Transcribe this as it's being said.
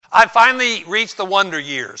I finally reached the wonder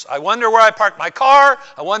years. I wonder where I parked my car.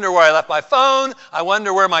 I wonder where I left my phone. I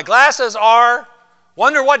wonder where my glasses are.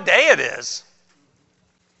 Wonder what day it is.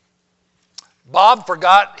 Bob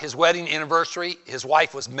forgot his wedding anniversary. His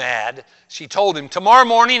wife was mad. She told him, tomorrow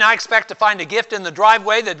morning I expect to find a gift in the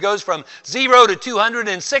driveway that goes from 0 to 200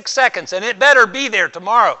 in 6 seconds, and it better be there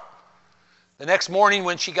tomorrow. The next morning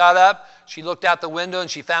when she got up, she looked out the window and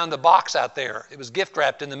she found a box out there. It was gift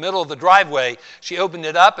wrapped in the middle of the driveway. She opened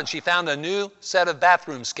it up and she found a new set of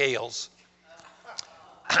bathroom scales.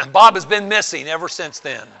 Bob has been missing ever since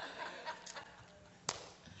then.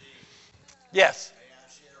 Yes.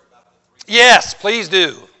 Yes, please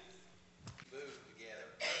do.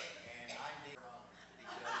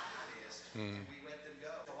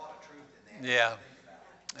 Yeah.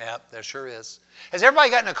 Yeah, there sure is. Has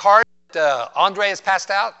everybody gotten a card that Andre has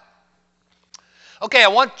passed out? Okay, I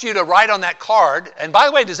want you to write on that card. And by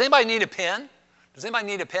the way, does anybody need a pen? Does anybody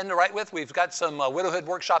need a pen to write with? We've got some Widowhood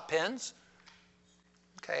Workshop pens.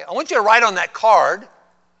 Okay, I want you to write on that card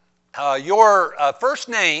your first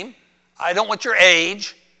name. I don't want your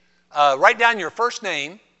age. Write down your first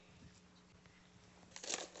name.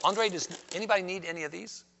 Andre, does anybody need any of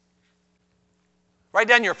these? Write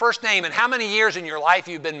down your first name and how many years in your life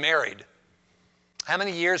you've been married. How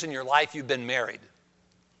many years in your life you've been married?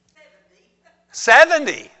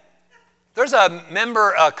 70. There's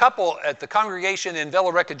a couple at the congregation in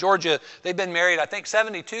Villa Rica, Georgia. They've been married, I think,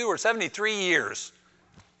 72 or 73 years.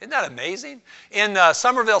 Isn't that amazing? In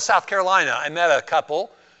Summerville, South Carolina, I met a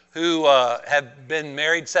couple who have been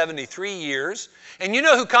married 73 years. And you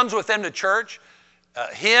know who comes with them to church?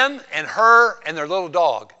 Him and her and their little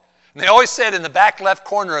dog. And they always sit in the back left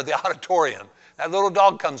corner of the auditorium. That little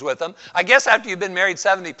dog comes with them. I guess after you've been married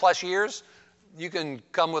 70 plus years, you can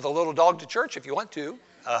come with a little dog to church if you want to.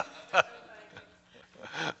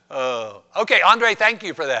 Okay, Andre, thank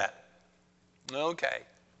you for that. Okay.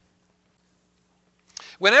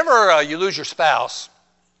 Whenever you lose your spouse,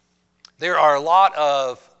 there are a lot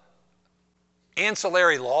of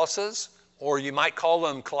ancillary losses, or you might call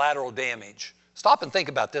them collateral damage. Stop and think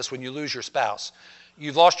about this when you lose your spouse.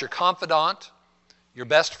 You've lost your confidant, your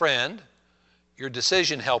best friend, your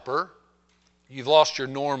decision helper. You've lost your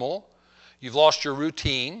normal. You've lost your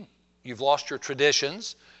routine. You've lost your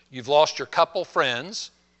traditions. You've lost your couple friends.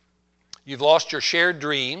 You've lost your shared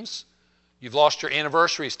dreams. You've lost your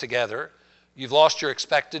anniversaries together. You've lost your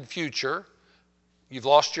expected future. You've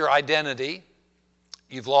lost your identity.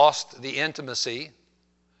 You've lost the intimacy.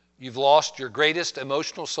 You've lost your greatest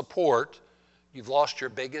emotional support. You've lost your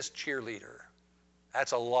biggest cheerleader.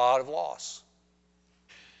 That's a lot of loss.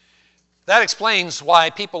 That explains why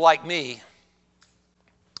people like me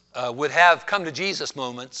would have come to Jesus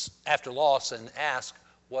moments after loss and ask,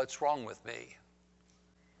 what's wrong with me?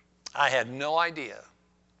 I had no idea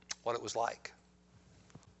what it was like.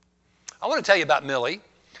 I want to tell you about Millie.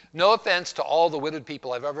 No offense to all the widowed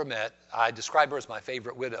people I've ever met. I describe her as my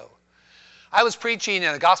favorite widow. I was preaching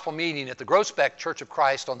in a gospel meeting at the Groesbeck Church of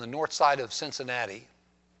Christ on the north side of Cincinnati.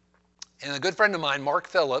 And a good friend of mine, Mark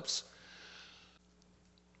Phillips,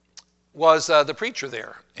 was the preacher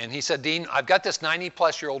there. And he said, Dean, I've got this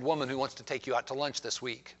 90-plus-year-old woman who wants to take you out to lunch this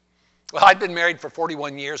week. Well, I'd been married for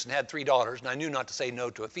 41 years and had 3 daughters, and I knew not to say no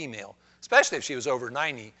to a female, especially if she was over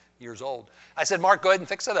 90 years old. I said, Mark, go ahead and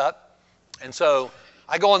fix it up. And so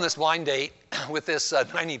I go on this blind date with this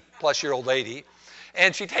 90-plus-year-old lady,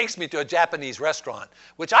 and she takes me to a Japanese restaurant,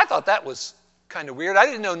 which I thought that was kind of weird. I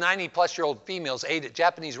didn't know 90-plus-year-old females ate at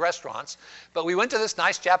Japanese restaurants, but we went to this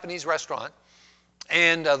nice Japanese restaurant,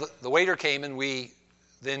 and the waiter came, and we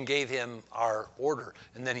then gave him our order,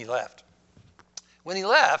 and then he left. When he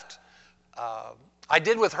left, I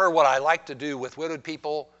did with her what I like to do with widowed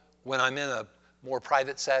people when I'm in a more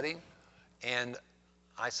private setting, and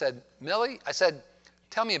I said, Millie, I said,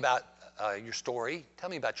 tell me about your story. Tell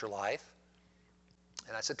me about your life.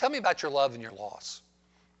 And I said, tell me about your love and your loss.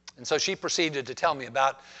 And so she proceeded to tell me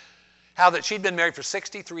about how that she'd been married for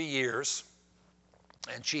 63 years.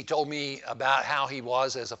 And she told me about how he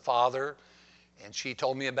was as a father. And she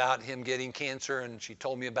told me about him getting cancer. And she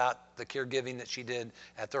told me about the caregiving that she did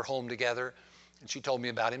at their home together. And she told me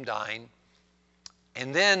about him dying.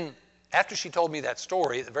 And then after she told me that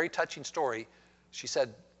story, a very touching story, she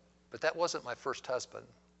said, but that wasn't my first husband.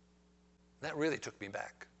 That really took me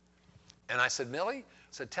back. And I said, Millie,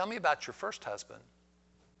 I said, tell me about your first husband.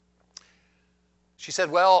 She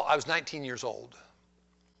said, well, I was 19 years old,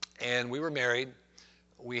 and we were married.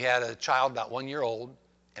 We had a child about 1 year old,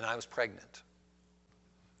 and I was pregnant.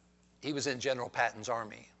 He was in General Patton's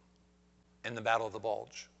army in the Battle of the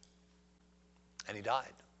Bulge, and he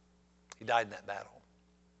died. He died in that battle.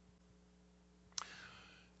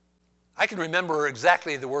 I can remember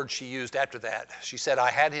exactly the words she used after that. She said,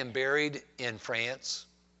 I had him buried in France.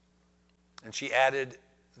 And she added,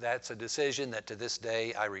 that's a decision that to this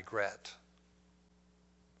day I regret.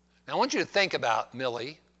 Now I want you to think about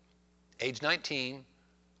Millie, age 19,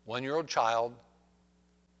 one-year-old child,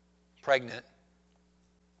 pregnant,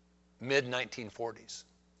 mid-1940s.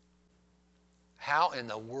 How in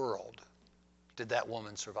the world did that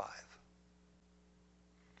woman survive?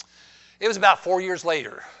 It was about 4 years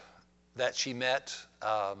later that she met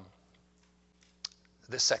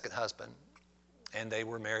this second husband, and they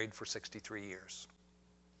were married for 63 years.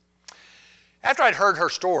 After I'd heard her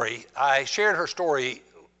story, I shared her story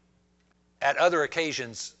at other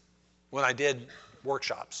occasions when I did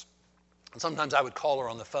workshops. And sometimes I would call her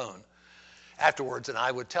on the phone afterwards, and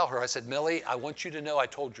I would tell her, I said, Millie, I want you to know I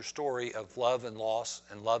told your story of love and loss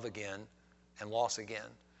and love again and loss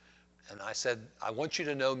again. And I said, I want you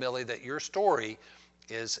to know, Millie, that your story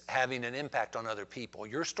is having an impact on other people.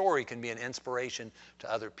 Your story can be an inspiration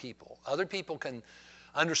to other people. Other people can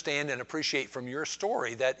understand and appreciate from your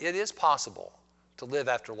story that it is possible to live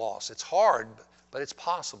after loss. It's hard, but it's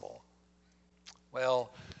possible.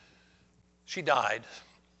 Well, she died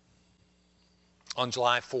on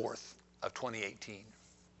July 4th of 2018.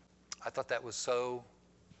 I thought that was so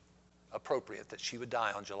appropriate that she would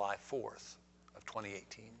die on July 4th of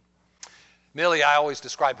 2018. Millie, I always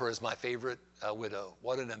describe her as my favorite widow.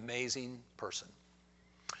 What an amazing person.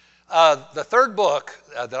 The third book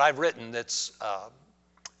that I've written that's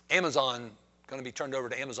Amazon, going to be turned over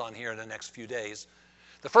to Amazon here in the next few days.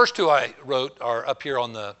 The first two I wrote are up here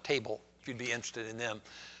on the table, if you'd be interested in them.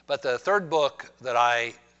 But the third book that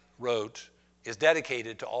I wrote is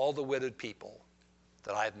dedicated to all the widowed people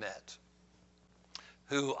that I've met,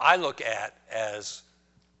 who I look at as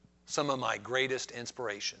some of my greatest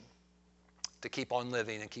inspiration to keep on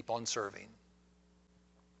living and keep on serving.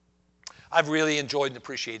 I've really enjoyed and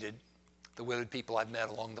appreciated the widowed people I've met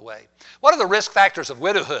along the way. What are the risk factors of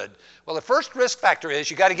widowhood? Well, the first risk factor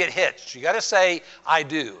is you got to get hitched. You got to say, I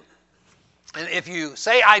do. And if you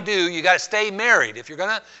say I do, you got to stay married. If you're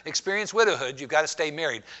going to experience widowhood, you've got to stay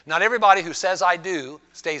married. Not everybody who says I do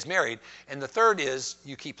stays married. And the third is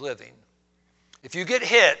you keep living. If you get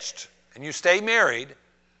hitched and you stay married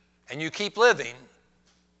and you keep living,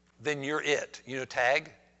 then you're it. You know,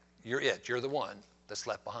 tag, you're it. You're the one that's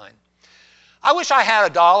left behind. I wish I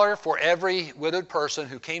had $1 for every widowed person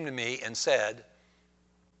who came to me and said,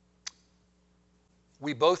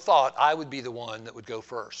 we both thought I would be the one that would go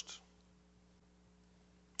first.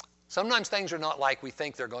 Sometimes things are not like we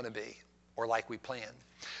think they're going to be or like we plan.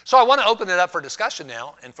 So I want to open it up for discussion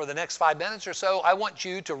now, and for the next 5 minutes or so, I want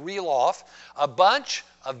you to reel off a bunch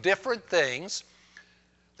of different things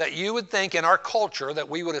that you would think in our culture that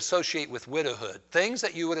we would associate with widowhood. Things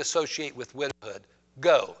that you would associate with widowhood.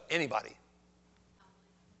 Go. Anybody?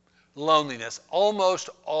 Loneliness. Almost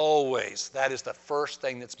always, that is the first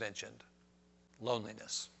thing that's mentioned.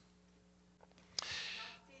 Loneliness.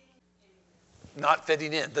 Not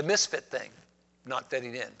fitting in. The misfit thing. Not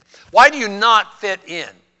fitting in. Why do you not fit in?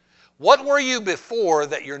 What were you before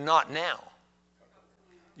that you're not now?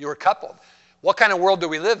 You were coupled. What kind of world do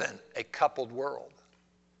we live in? A coupled world.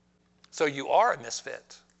 So you are a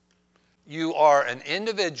misfit. You are an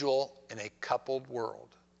individual in a coupled world.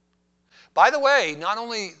 By the way, not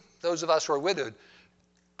only those of us who are widowed,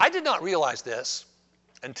 I did not realize this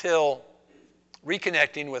until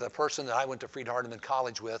reconnecting with a person that I went to Freed-Hardeman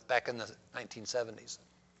College with back in the 1970s.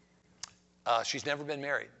 She's never been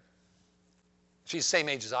married. She's the same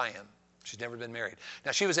age as I am. She's never been married.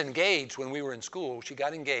 Now, she was engaged when we were in school. She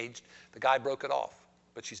got engaged. The guy broke it off,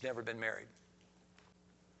 but she's never been married.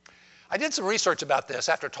 I did some research about this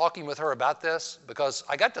after talking with her about this, because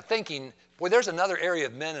I got to thinking, boy, there's another area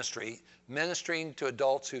of ministry, ministering to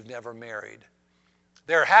adults who've never married.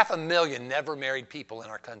 There are 500,000 never married people in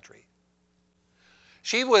our country.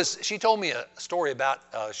 She told me a story about,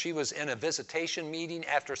 she was in a visitation meeting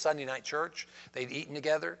after Sunday night church. They'd eaten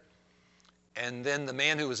together. And then the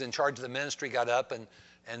man who was in charge of the ministry got up, and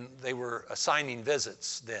they were assigning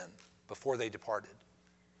visits then, before they departed.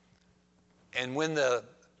 And when the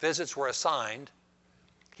visits were assigned,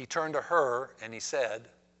 he turned to her and he said,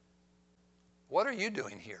 "What are you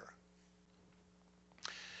doing here?"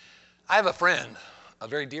 I have a friend, a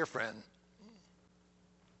very dear friend,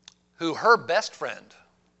 who her best friend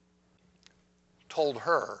told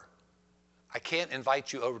her, "I can't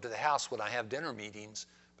invite you over to the house when I have dinner meetings,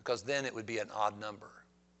 because then it would be an odd number."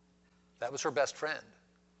 That was her best friend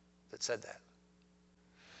that said that.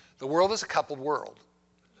 The world is a coupled world.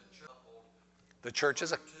 The church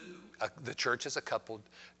is a coupled.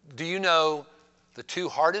 Do you know the two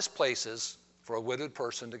hardest places for a widowed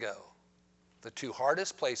person to go? the two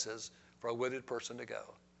hardest places for a widowed person to go.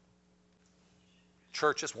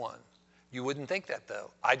 Church is one. You wouldn't think that,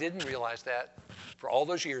 though. I didn't realize that. For all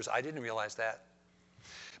those years, I didn't realize that.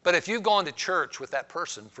 But if you've gone to church with that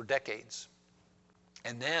person for decades,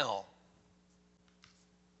 and now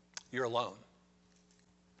you're alone.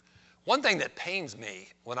 One thing that pains me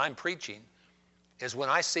when I'm preaching is when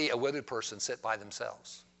I see a widowed person sit by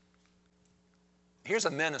themselves. Here's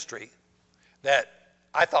a ministry that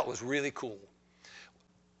I thought was really cool.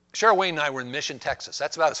 Cheryl Wayne and I were in Mission, Texas.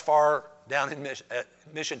 That's about as far down in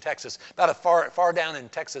Mission, Texas, about as far down in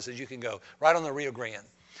Texas as you can go, right on the Rio Grande.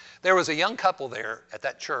 There was a young couple there at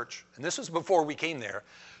that church, and this was before we came there,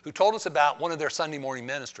 who told us about one of their Sunday morning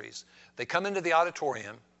ministries. They come into the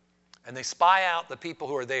auditorium, and they spy out the people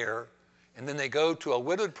who are there, and then they go to a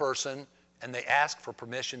widowed person, and they ask for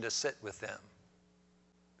permission to sit with them.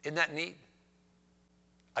 Isn't that neat?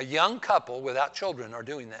 A young couple without children are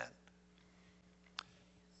doing that.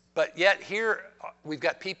 But yet here we've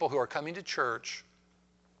got people who are coming to church,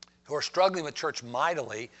 who are struggling with church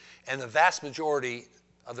mightily, and the vast majority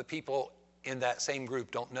of the people in that same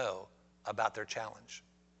group don't know about their challenge.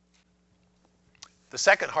 The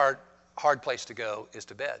second hard place to go is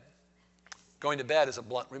to bed. Going to bed is a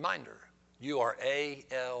blunt reminder. You are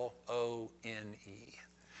A-L-O-N-E.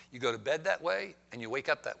 You go to bed that way, and you wake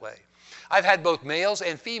up that way. I've had both males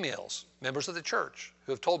and females, members of the church,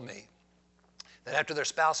 who have told me that after their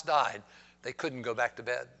spouse died, they couldn't go back to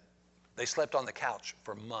bed. They slept on the couch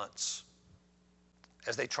for months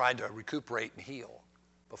as they tried to recuperate and heal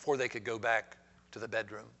before they could go back to the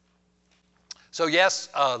bedroom. So yes,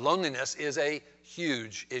 loneliness is a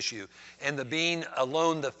huge issue. And the being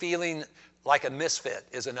alone, the feeling like a misfit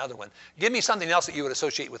is another one. Give me something else that you would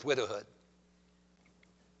associate with widowhood.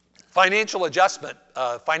 Financial adjustment,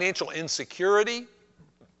 financial insecurity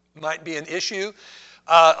might be an issue.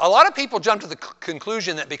 A lot of people jump to the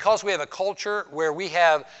conclusion that because we have a culture where we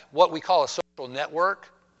have what we call a social network,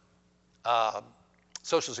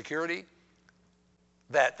 Social Security,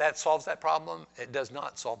 that solves that problem. It does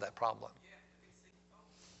not solve that problem.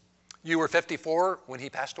 You were 54 when he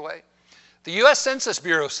passed away? The U.S. Census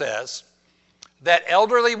Bureau says that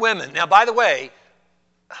elderly women, now by the way,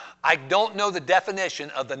 I don't know the definition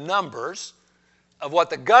of the numbers of what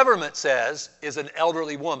the government says is an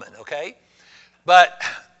elderly woman, okay? But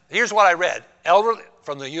here's what I read.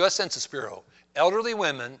 From the U.S. Census Bureau, elderly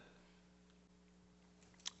women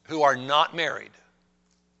who are not married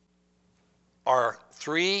are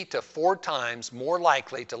 3 to 4 times more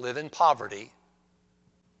likely to live in poverty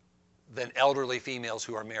than elderly females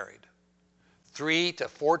who are married. 3 to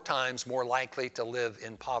 4 times more likely to live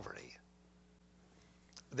in poverty.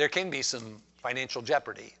 There can be some financial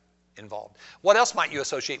jeopardy involved. What else might you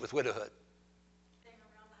associate with widowhood?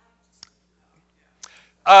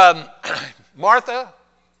 Martha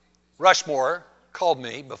Rushmore called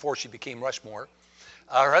me before she became Rushmore.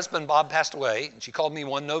 Her husband Bob passed away, and she called me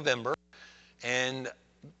one November, and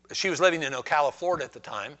she was living in Ocala, Florida at the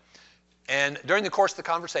time. And during the course of the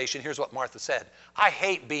conversation, here's what Martha said. I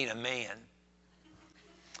hate being a man.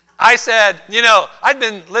 I said, I'd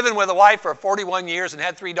been living with a wife for 41 years and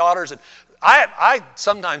had 3 daughters, and I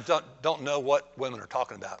sometimes don't know what women are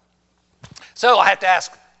talking about. So I have to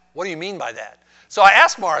ask, what do you mean by that? So I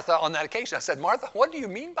asked Martha on that occasion, I said, Martha, what do you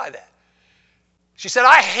mean by that? She said,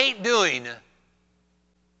 I hate doing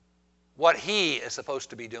what he is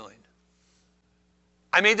supposed to be doing.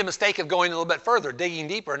 I made the mistake of going a little bit further, digging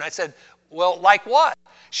deeper, and I said, well, like what?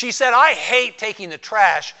 She said, I hate taking the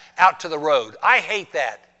trash out to the road. I hate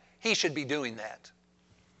that. He should be doing that.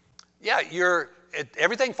 Yeah,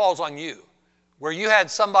 everything falls on you. Where you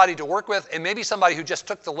had somebody to work with, and maybe somebody who just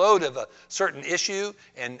took the load of a certain issue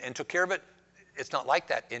and took care of it, it's not like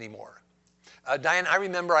that anymore. Diane, I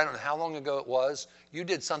remember, I don't know how long ago it was, you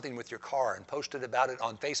did something with your car and posted about it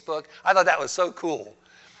on Facebook. I thought that was so cool.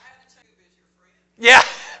 Yeah,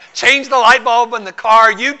 change the light bulb in the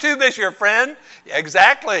car. YouTube is your friend.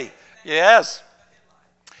 Exactly. Yes.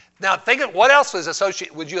 Now, think of what else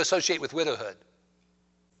would you associate with widowhood?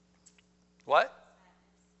 What?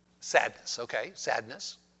 Sadness. Okay,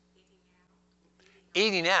 sadness.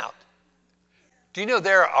 Eating out. Do you know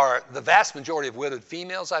the vast majority of widowed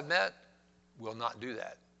females I've met will not do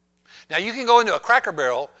that. Now, you can go into a Cracker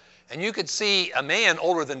Barrel and you could see a man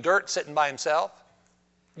older than dirt sitting by himself.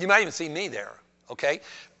 You might even see me there. Okay?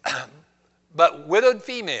 But widowed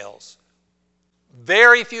females,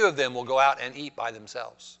 very few of them will go out and eat by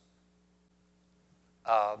themselves.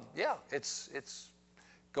 It's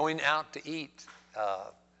going out to eat.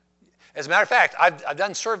 As a matter of fact, I've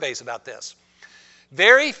done surveys about this.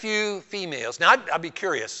 Very few females, now I'd be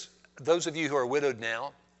curious, those of you who are widowed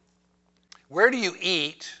now, Where do you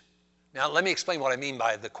eat? Now, let me explain what I mean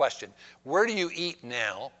by the question. Where do you eat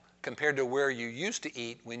now compared to where you used to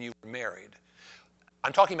eat when you were married?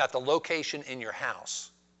 I'm talking about the location in your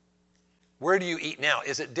house. Where do you eat now?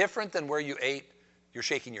 Is it different than where you ate? You're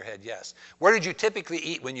shaking your head, yes. Where did you typically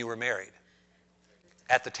eat when you were married?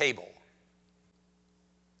 At the table.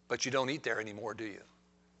 But you don't eat there anymore, do you?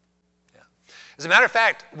 Yeah. As a matter of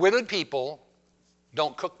fact, widowed people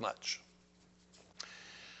don't cook much.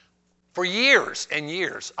 For years and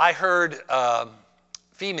years, I heard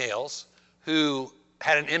females who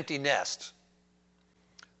had an empty nest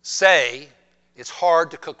say it's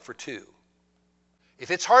hard to cook for two.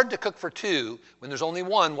 If it's hard to cook for two, when there's only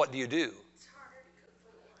one, what do you do?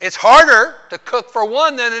 It's harder to cook for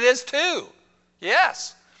one than it is two.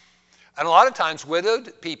 Yes. And a lot of times,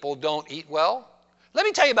 widowed people don't eat well. Let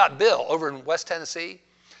me tell you about Bill over in West Tennessee.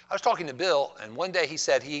 I was talking to Bill, and one day he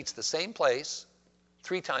said he eats the same place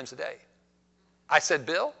 3 times a day. I said,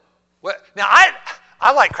 Bill, what? Now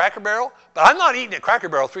I like Cracker Barrel, but I'm not eating at Cracker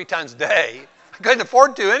Barrel 3 times a day. I couldn't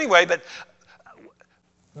afford to anyway, but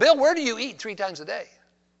Bill, where do you eat 3 times a day?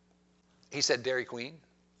 He said, Dairy Queen.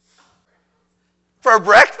 For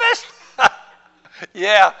breakfast?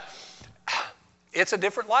 Yeah. It's a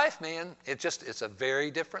different life, man. It's a very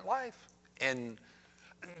different life. And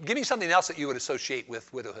give me something else that you would associate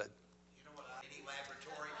with widowhood. You know what? Any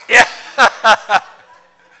laboratory? Yeah.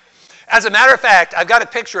 As a matter of fact, I've got a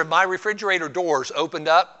picture of my refrigerator doors opened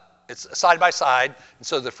up. It's side by side, and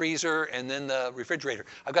so the freezer and then the refrigerator.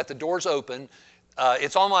 I've got the doors open.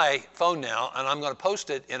 It's on my phone now, and I'm going to post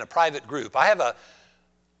it in a private group. I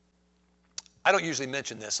don't usually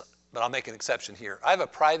mention this, but I'll make an exception here. I have a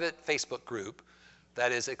private Facebook group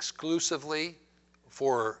that is exclusively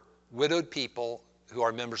for widowed people who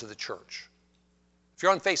are members of the church. If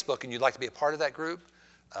you're on Facebook and you'd like to be a part of that group,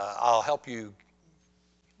 I'll help you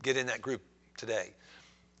get in that group today.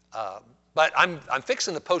 But I'm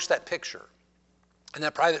fixing to post that picture in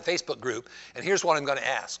that private Facebook group, and here's what I'm going to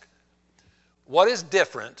ask. What is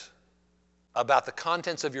different about the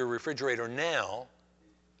contents of your refrigerator now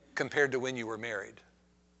compared to when you were married?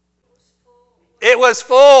 It was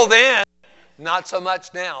full then, not so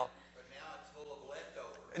much now. But now it's full of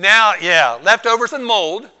leftovers. Now, yeah, leftovers and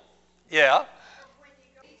mold. Yeah.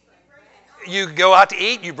 You go out to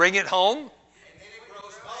eat, you bring it home. And then it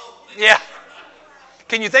grows mold. Yeah.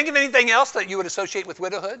 Can you think of anything else that you would associate with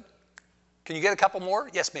widowhood? Can you get a couple more?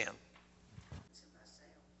 Yes, ma'am.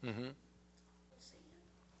 Mm-hmm.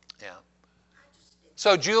 Yeah.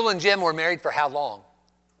 So Jewel and Jim were married for how long?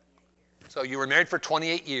 So you were married for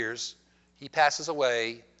 28 years. He passes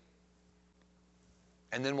away.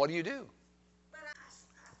 And then what do?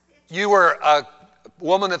 You were a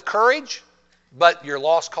woman of courage, but your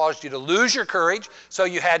loss caused you to lose your courage, so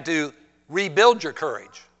you had to rebuild your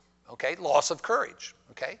courage. Okay, loss of courage.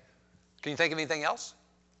 Okay. Can you think of anything else?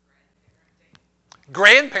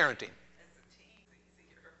 Grandparenting.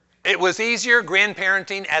 It was easier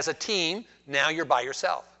grandparenting as a team. Now you're by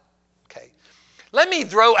yourself. Okay. Let me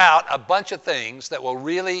throw out a bunch of things that will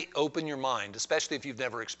really open your mind, especially if you've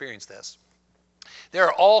never experienced this. There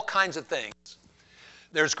are all kinds of things.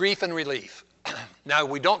 There's grief and relief. Now,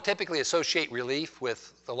 we don't typically associate relief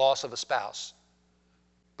with the loss of a spouse.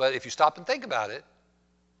 But if you stop and think about it,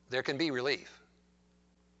 there can be relief.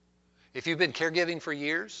 If you've been caregiving for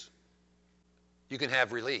years, you can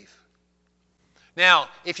have relief. Now,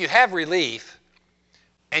 if you have relief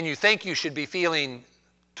and you think you should be feeling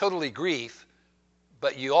totally grief,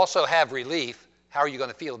 but you also have relief, how are you going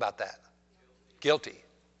to feel about that? Guilty.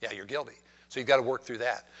 Yeah, you're guilty. So you've got to work through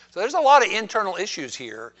that. So there's a lot of internal issues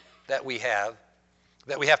here that we have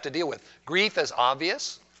to deal with. Grief is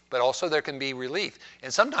obvious, but also there can be relief.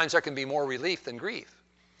 And sometimes there can be more relief than grief.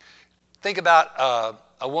 Think about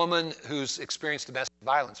a woman who's experienced domestic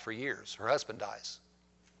violence for years. Her husband dies.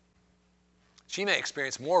 She may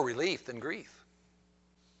experience more relief than grief.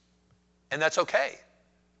 And that's okay.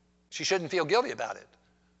 She shouldn't feel guilty about it.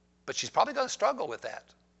 But she's probably going to struggle with that,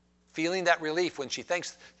 feeling that relief when she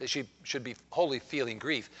thinks that she should be wholly feeling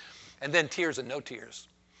grief. And then tears and no tears.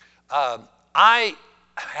 I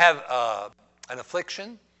have an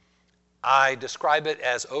affliction. I describe it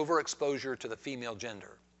as overexposure to the female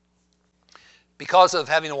gender. Because of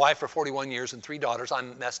having a wife for 41 years and 3 daughters,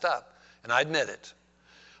 I'm messed up, and I admit it.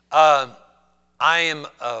 I am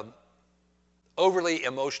overly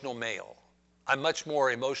emotional male. I'm much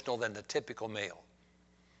more emotional than the typical male.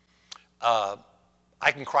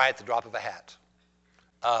 I can cry at the drop of a hat.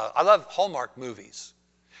 I love Hallmark movies.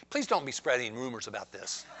 Please don't be spreading rumors about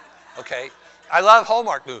this, okay? I love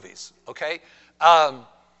Hallmark movies, okay?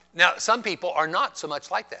 Now, some people are not so much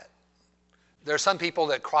like that. There are some people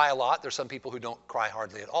that cry a lot. There's some people who don't cry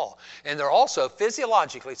hardly at all. And there are also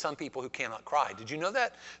physiologically some people who cannot cry. Did you know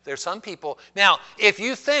that? There's some people. Now, if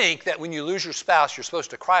you think that when you lose your spouse, you're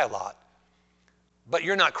supposed to cry a lot, but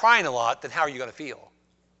you're not crying a lot, then how are you going to feel?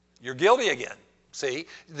 You're guilty again. See?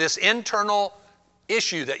 This internal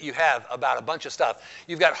issue that you have about a bunch of stuff.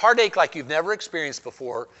 You've got heartache like you've never experienced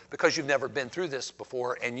before because you've never been through this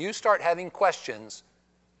before, and you start having questions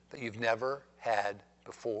that you've never had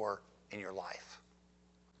before in your life.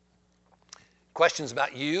 Questions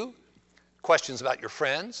about you, questions about your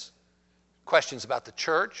friends, questions about the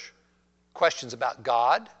church, questions about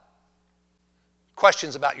God,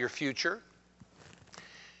 questions about your future.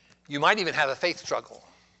 You might even have a faith struggle.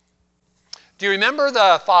 Do you remember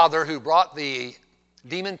the father who brought the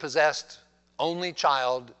demon-possessed only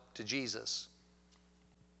child to Jesus?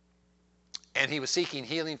 And he was seeking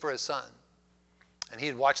healing for his son. And he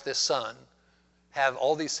had watched this son have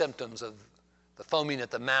all these symptoms of the foaming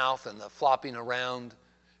at the mouth and the flopping around.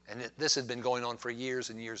 And this had been going on for years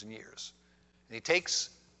and years and years. And he takes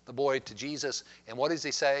the boy to Jesus, and what does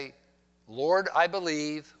he say? Lord, I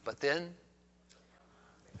believe, but then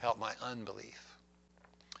help my unbelief.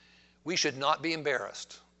 We should not be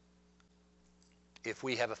embarrassed if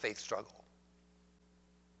we have a faith struggle.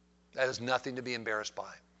 That is nothing to be embarrassed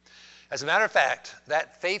by. As a matter of fact,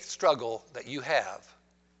 that faith struggle that you have,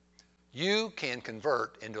 you can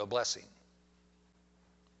convert into a blessing.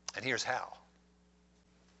 And here's how.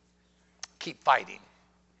 Keep fighting.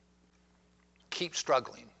 Keep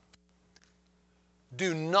struggling.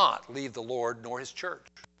 Do not leave the Lord nor his church.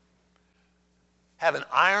 Have an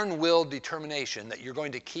iron-willed determination that you're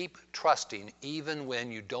going to keep trusting even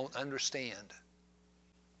when you don't understand.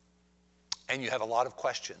 And you have a lot of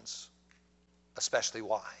questions, especially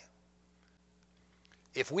why.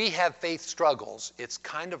 If we have faith struggles, it's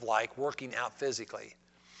kind of like working out physically.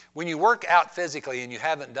 When you work out physically and you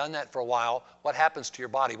haven't done that for a while, what happens to your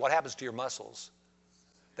body? What happens to your muscles?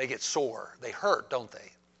 They get sore. They hurt, don't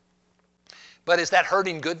they? But is that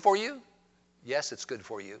hurting good for you? Yes, it's good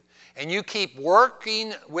for you. And you keep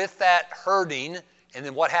working with that hurting, and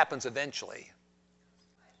then what happens eventually?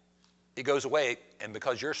 It goes away, and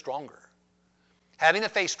because you're stronger. Having a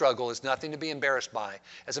faith struggle is nothing to be embarrassed by.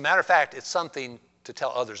 As a matter of fact, it's something to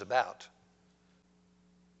tell others about.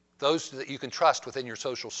 Those that you can trust within your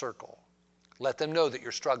social circle. Let them know that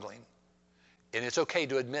you're struggling. And it's okay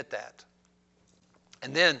to admit that.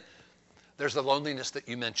 And then there's the loneliness that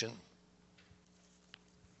you mentioned.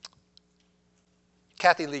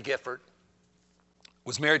 Kathy Lee Gifford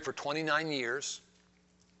was married for 29 years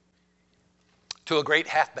to a great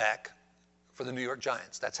halfback for the New York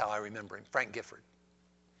Giants. That's how I remember him, Frank Gifford.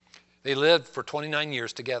 They lived for 29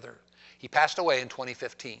 years together. He passed away in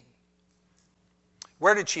 2015.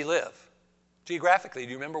 Where did she live? Geographically,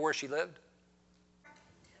 do you remember where she lived?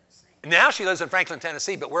 Now she lives in Franklin,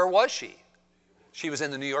 Tennessee, but where was she? She was in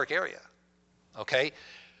the New York area. Okay?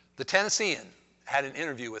 The Tennessean had an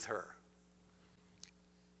interview with her.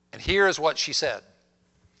 And here is what she said.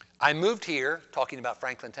 I moved here, talking about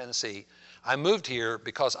Franklin, Tennessee, I moved here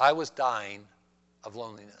because I was dying of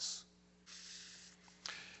loneliness.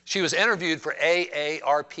 She was interviewed for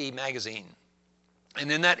AARP magazine.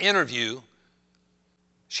 And in that interview,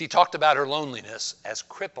 she talked about her loneliness as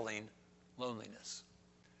crippling loneliness.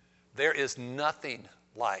 There is nothing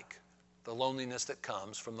like the loneliness that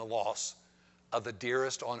comes from the loss of the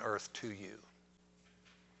dearest on earth to you.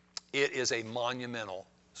 It is a monumental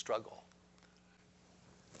struggle.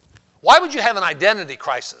 Why would you have an identity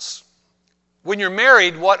crisis? When you're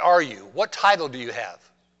married, what are you? What title do you have?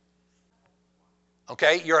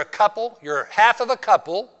 Okay, you're a couple. You're half of a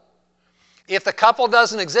couple. If the couple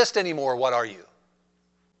doesn't exist anymore, what are you?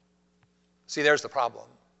 See, there's the problem.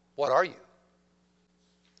 What are you?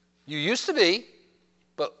 You used to be,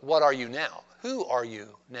 but what are you now? Who are you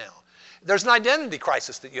now? There's an identity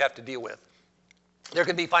crisis that you have to deal with. There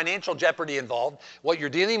can be financial jeopardy involved. What you're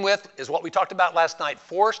dealing with is what we talked about last night,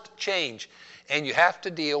 forced change. And you have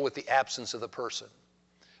to deal with the absence of the person.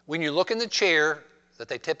 When you look in the chair that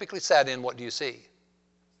they typically sat in, what do you see?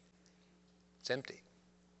 It's empty.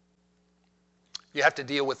 You have to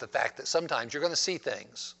deal with the fact that sometimes you're going to see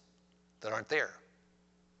things that aren't there.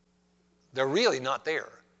 They're really not there,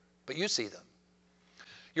 but you see them.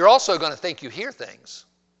 You're also going to think you hear things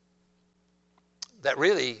that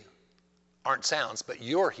really aren't sounds, but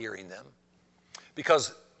you're hearing them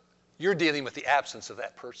because you're dealing with the absence of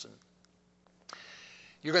that person.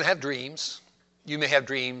 You're going to have dreams. You may have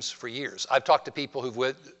dreams for years. I've talked to people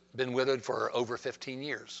who've been widowed for over 15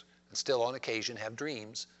 years and still on occasion have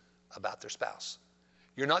dreams about their spouse.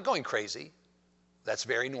 You're not going crazy. That's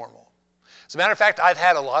very normal. As a matter of fact, I've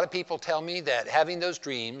had a lot of people tell me that having those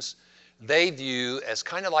dreams, they view as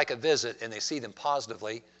kind of like a visit, and they see them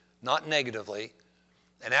positively, not negatively,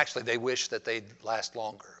 and actually they wish that they'd last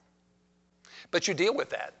longer. But you deal with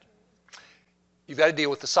that. You've got to deal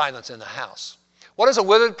with the silence in the house. What does a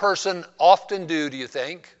withered person often do, do you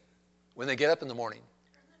think, when they get up in the morning?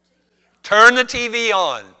 Turn the TV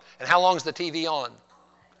on. And how long is the TV on?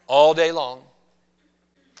 All day long.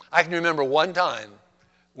 I can remember one time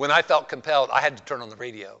when I felt compelled, I had to turn on the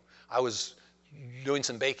radio. I was doing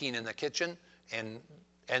some baking in the kitchen, and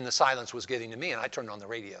the silence was getting to me, and I turned on the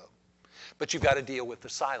radio. But you've got to deal with the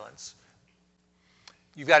silence.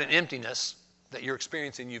 You've got an emptiness that you're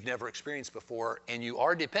experiencing you've never experienced before, and you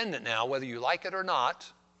are dependent now, whether you like it or not,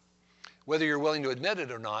 whether you're willing to admit it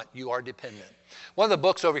or not, you are dependent. One of the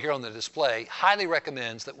books over here on the display highly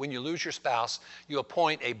recommends that when you lose your spouse, you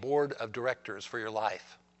appoint a board of directors for your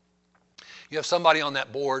life. You have somebody on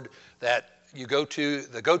that board that you go to,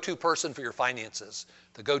 the go-to person for your finances,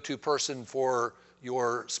 the go-to person for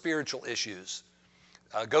your spiritual issues,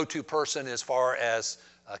 a go-to person as far as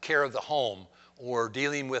care of the home, or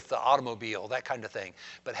dealing with the automobile, that kind of thing.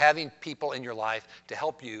 But having people in your life to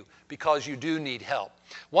help you because you do need help.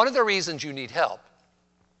 One of the reasons you need help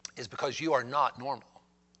is because you are not normal.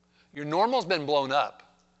 Your normal's been blown up.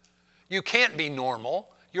 You can't be normal.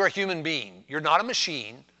 You're a human being. You're not a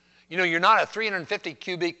machine. You're not a 350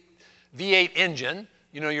 cubic V8 engine.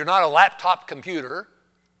 You're not a laptop computer.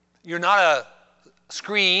 You're not a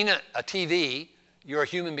screen, a TV. You're a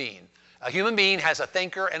human being. A human being has a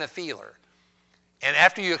thinker and a feeler. And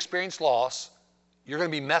after you experience loss, you're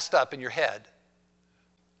going to be messed up in your head.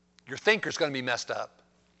 Your thinker's going to be messed up,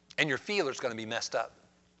 and your feeler's going to be messed up.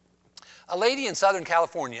 A lady in Southern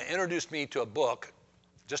California introduced me to a book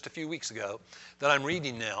just a few weeks ago that I'm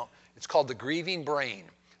reading now. It's called The Grieving Brain.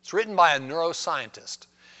 It's written by a neuroscientist.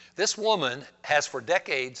 This woman has for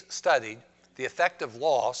decades studied the effect of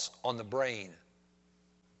loss on the brain.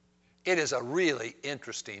 It is a really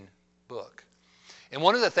interesting book. And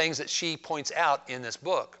one of the things that she points out in this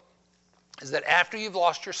book is that after you've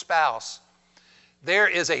lost your spouse, there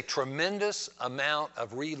is a tremendous amount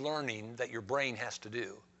of relearning that your brain has to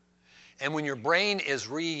do. And when your brain is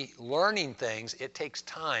relearning things, it takes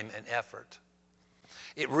time and effort.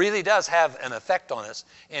 It really does have an effect on us,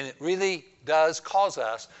 and it really does cause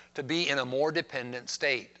us to be in a more dependent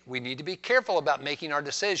state. We need to be careful about making our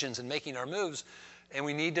decisions and making our moves, and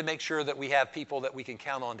we need to make sure that we have people that we can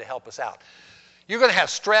count on to help us out. You're going to have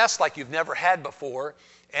stress like you've never had before,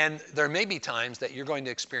 and there may be times that you're going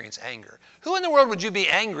to experience anger. Who in the world would you be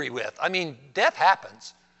angry with? I mean, death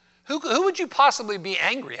happens. Who would you possibly be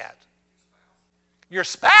angry at? Your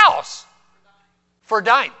spouse for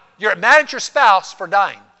dying. You're mad at your spouse for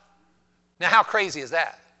dying. Now, how crazy is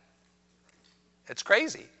that? It's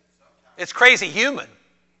crazy. It's crazy human.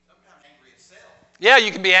 Sometimes angry at self. Yeah,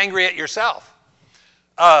 you can be angry at yourself.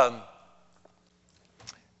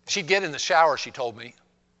 She'd get in the shower, she told me,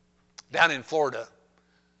 down in Florida.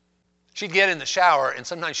 She'd get in the shower, and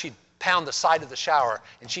sometimes she'd pound the side of the shower,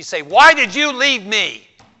 and she'd say, "Why did you leave me?"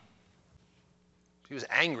 She was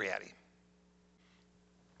angry at him.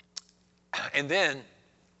 And then,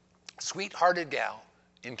 a sweet-hearted gal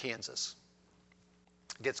in Kansas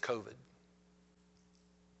gets COVID.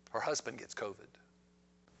 Her husband gets COVID.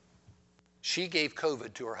 She gave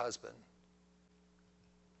COVID to her husband.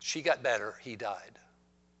 She got better, he died.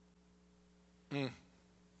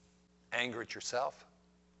 Anger at yourself.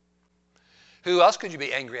 Who else could you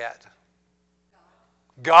be angry at?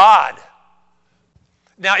 God.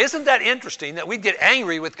 Now, isn't that interesting that we'd get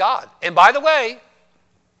angry with God? And by the way,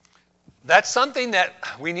 that's something that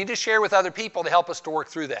we need to share with other people to help us to work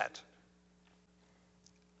through that.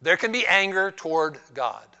 There can be anger toward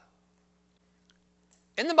God.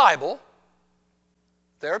 In the Bible,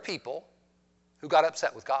 there are people who got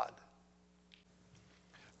upset with God.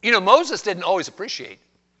 Moses didn't always appreciate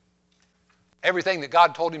everything that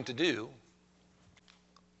God told him to do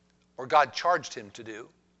or God charged him to do.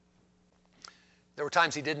 There were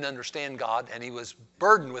times he didn't understand God, and he was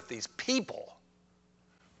burdened with these people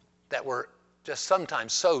that were just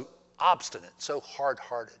sometimes so obstinate, so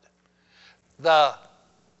hard-hearted. The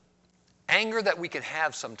anger that we can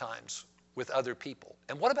have sometimes with other people.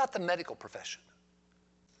 And what about the medical profession?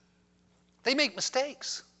 They make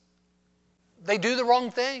mistakes. They do the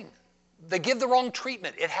wrong thing. They give the wrong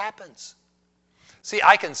treatment. It happens. See,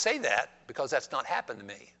 I can say that because that's not happened to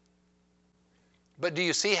me. But do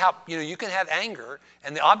you see how, you can have anger,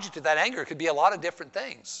 and the object of that anger could be a lot of different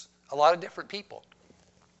things, a lot of different people.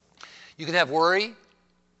 You can have worry,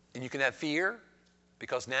 and you can have fear,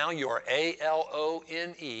 because now you are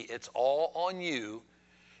ALONE. It's all on you,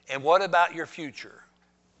 And what about your future?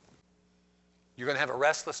 You're going to have a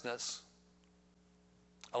restlessness,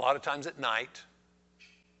 a lot of times at night,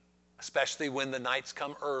 especially when the nights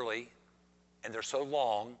come early and they're so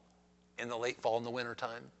long in the late fall and the winter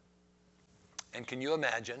time. And can you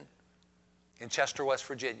imagine, in Chester, West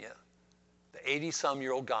Virginia, the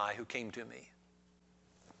 80-some-year-old guy who came to me,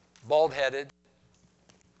 bald-headed,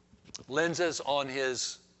 lenses on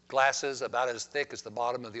his glasses about as thick as the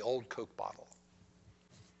bottom of the old Coke bottle.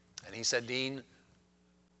 And he said, Dean,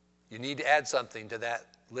 you need to add something to that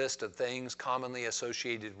list of things commonly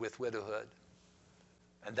associated with widowhood.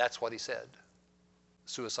 And that's what he said,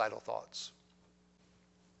 suicidal thoughts.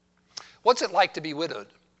 What's it like to be widowed?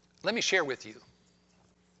 Let me share with you.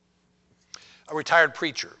 A retired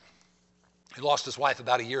preacher who lost his wife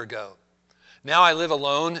about a year ago. Now I live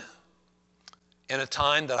alone in a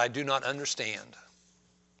time that I do not understand.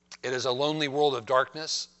 It is a lonely world of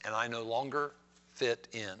darkness, and I no longer fit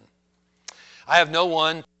in. I have no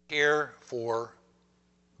one to care for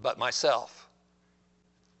but myself.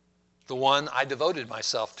 The one I devoted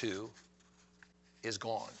myself to is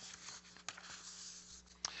gone.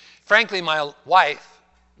 Frankly, my wife,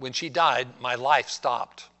 when she died, my life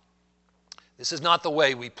stopped. This is not the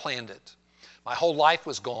way we planned it. My whole life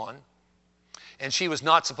was gone, and she was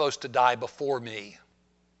not supposed to die before me.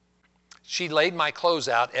 She laid my clothes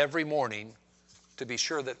out every morning to be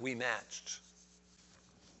sure that we matched.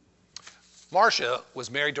 Marcia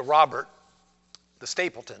was married to Robert, the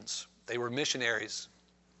Stapletons. They were missionaries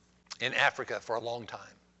in Africa for a long time.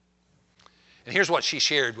 And here's what she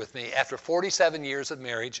shared with me. After 47 years of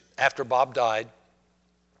marriage, after Bob died,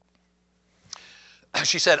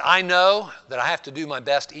 she said, I know that I have to do my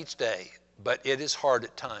best each day, but it is hard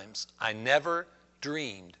at times. I never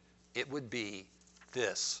dreamed it would be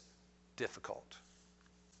this difficult.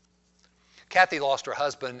 Kathy lost her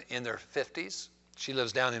husband in their 50s. She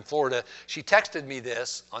lives down in Florida. She texted me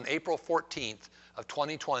this on April 14th of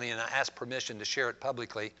 2020, and I asked permission to share it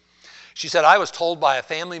publicly. She said, I was told by a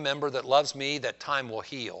family member that loves me that time will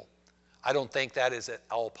heal. I don't think that is at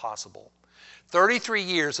all possible. 33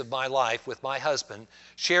 years of my life with my husband,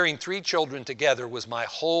 sharing 3 children together, was my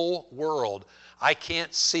whole world. I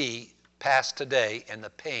can't see past today, and the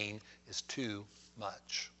pain is too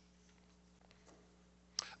much.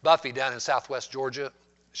 Buffy down in southwest Georgia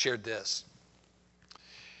shared this.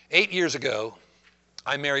 8 years ago,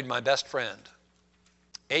 I married my best friend.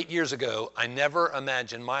 8 years ago, I never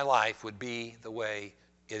imagined my life would be the way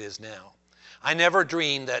it is now. I never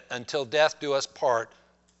dreamed that until death do us part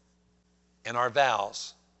and our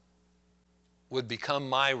vows would become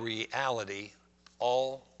my reality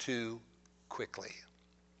all too quickly.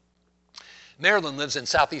 Marilyn lives in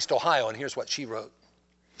southeast Ohio, and here's what she wrote.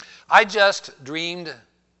 I just cleaned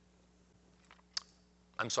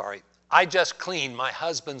my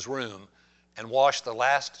husband's room and washed the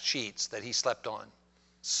last sheets that he slept on.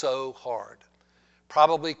 So hard.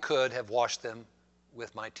 Probably could have washed them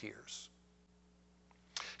with my tears.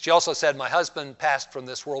 She also said, my husband passed from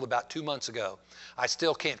this world about 2 months ago. I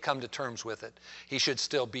still can't come to terms with it. He should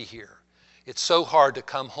still be here. It's so hard to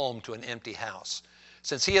come home to an empty house.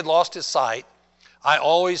 Since he had lost his sight, I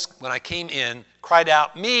always, when I came in, cried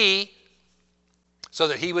out, me, so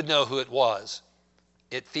that he would know who it was.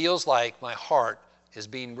 It feels like my heart is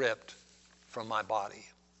being ripped from my body.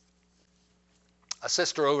 A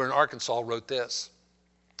sister over in Arkansas wrote this.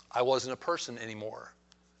 I wasn't a person anymore.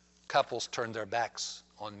 Couples turned their backs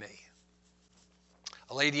on me.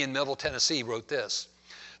 A lady in Middle Tennessee wrote this.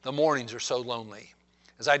 The mornings are so lonely.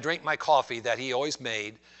 As I drink my coffee that he always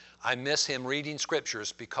made, I miss him reading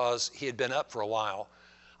scriptures because he had been up for a while.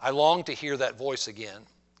 I long to hear that voice again.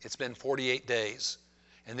 It's been 48 days,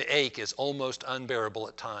 and the ache is almost unbearable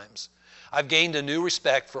at times. I've gained a new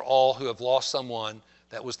respect for all who have lost someone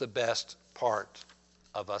that was the best part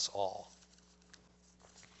of us all.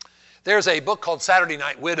 There's a book called Saturday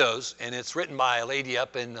Night Widows, and it's written by a lady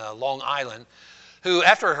up in Long Island who,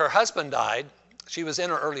 after her husband died, she was in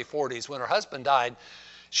her early 40s. When her husband died,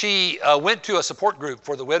 she went to a support group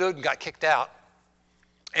for the widowed and got kicked out.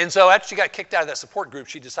 And so after she got kicked out of that support group,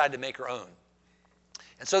 she decided to make her own.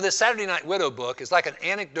 And so this Saturday Night Widow book is like an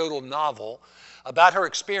anecdotal novel about her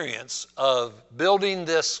experience of building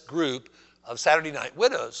this group of Saturday Night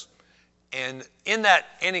Widows. And in that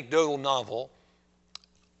anecdotal novel,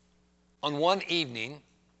 on one evening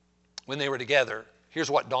when they were together,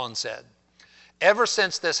 here's what Dawn said. Ever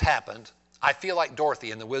since this happened, I feel like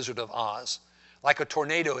Dorothy in The Wizard of Oz. Like a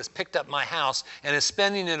tornado has picked up my house and is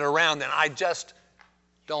spinning it around, and I just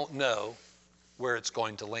don't know where it's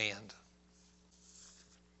going to land.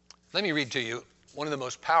 Let me read to you one of the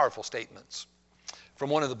most powerful statements from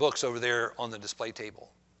one of the books over there on the display table.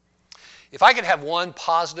 If I could have one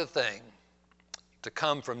positive thing to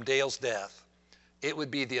come from Dale's death, it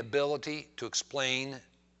would be the ability to explain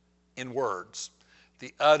in words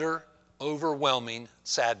the utter, overwhelming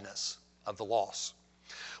sadness of the loss.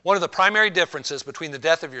 One of the primary differences between the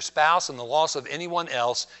death of your spouse and the loss of anyone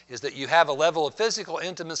else is that you have a level of physical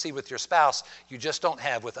intimacy with your spouse you just don't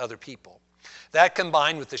have with other people. That,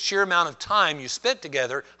 combined with the sheer amount of time you spent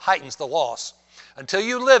together, heightens the loss. Until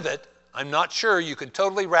you live it, I'm not sure you can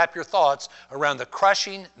totally wrap your thoughts around the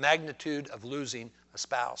crushing magnitude of losing a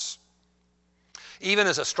spouse. Even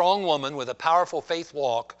as a strong woman with a powerful faith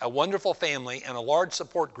walk, a wonderful family, and a large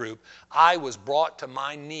support group, I was brought to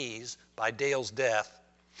my knees by Dale's death.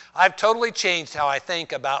 I've totally changed how I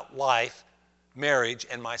think about life, marriage,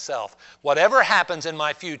 and myself. Whatever happens in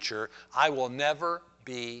my future, I will never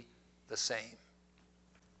be the same.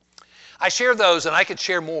 I share those, and I could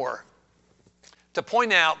share more, to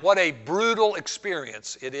point out what a brutal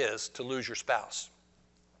experience it is to lose your spouse.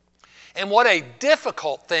 And what a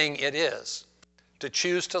difficult thing it is to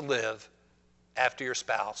choose to live after your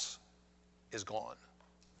spouse is gone.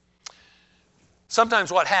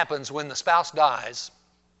 Sometimes what happens when the spouse dies,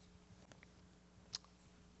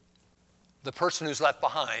 the person who's left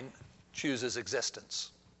behind chooses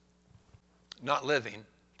existence. Not living,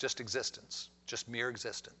 just existence, just mere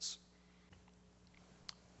existence.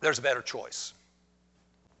 There's a better choice.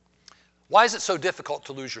 Why is it so difficult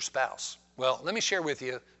to lose your spouse? Well, let me share with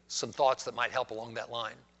you some thoughts that might help along that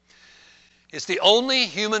line. It's the only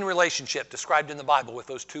human relationship described in the Bible with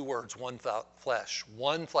those two words, one flesh.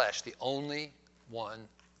 One flesh, the only one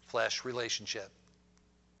flesh relationship.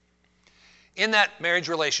 In that marriage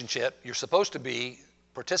relationship, you're supposed to be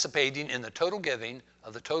participating in the total giving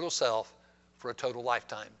of the total self for a total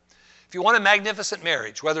lifetime. If you want a magnificent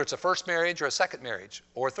marriage, whether it's a first marriage or a second marriage,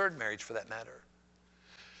 or a third marriage for that matter,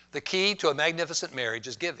 the key to a magnificent marriage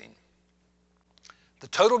is giving. The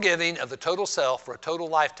total giving of the total self for a total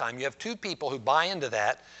lifetime. You have two people who buy into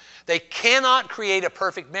that. They cannot create a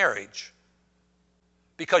perfect marriage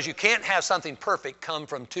because you can't have something perfect come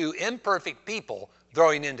from two imperfect people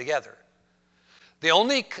throwing in together. The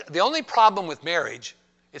only problem with marriage,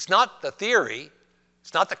 it's not the theory,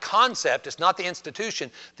 it's not the concept, it's not the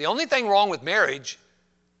institution. The only thing wrong with marriage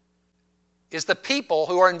is the people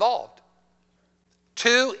who are involved.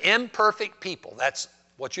 Two imperfect people, that's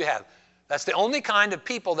what you have. That's the only kind of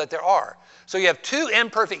people that there are. So you have two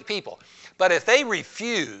imperfect people. But if they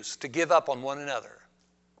refuse to give up on one another,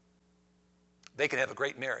 they can have a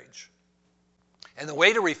great marriage. And the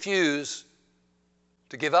way to refuse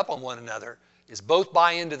to give up on one another is both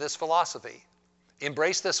buy into this philosophy.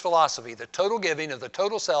 Embrace this philosophy, the total giving of the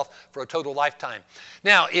total self for a total lifetime.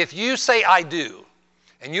 Now, if you say I do,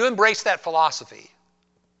 and you embrace that philosophy,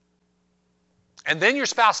 and then your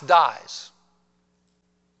spouse dies,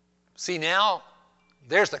 see, now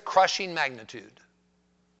there's the crushing magnitude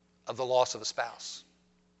of the loss of a spouse.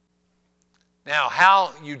 Now,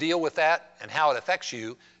 how you deal with that and how it affects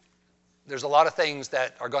you, there's a lot of things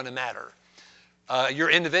that are going to matter. You're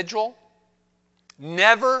individual.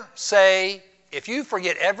 Never say, if you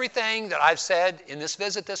forget everything that I've said in this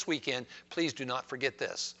visit this weekend, please do not forget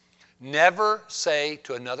this. Never say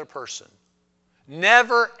to another person,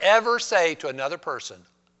 never ever say to another person,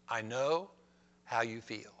 I know how you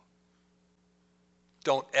feel.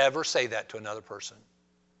 Don't ever say that to another person,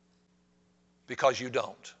 because you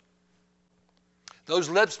don't. Those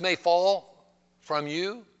lips may fall from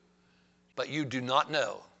you, but you do not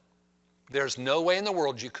know. There's no way in the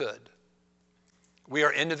world you could. We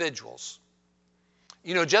are individuals.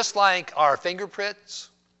 You know, just like our fingerprints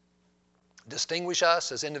distinguish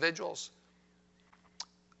us as individuals,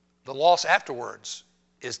 the loss afterwards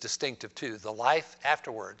is distinctive too. The life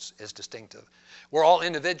afterwards is distinctive. We're all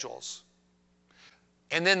individuals.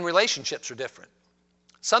 And then relationships are different.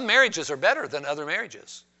 Some marriages are better than other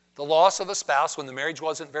marriages. The loss of a spouse when the marriage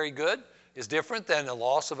wasn't very good is different than a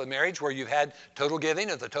loss of a marriage where you've had total giving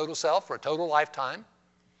of the total self for a total lifetime.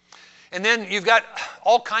 And then you've got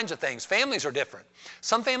all kinds of things. Families are different.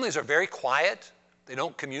 Some families are very quiet. They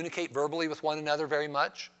don't communicate verbally with one another very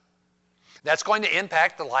much. That's going to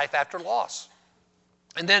impact the life after loss.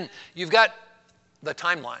 And then you've got the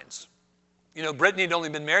timelines. You know, Brittany had only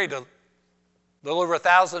been married a little over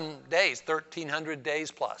 1,000 days, 1,300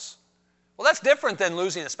 days plus. Well, that's different than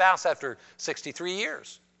losing a spouse after 63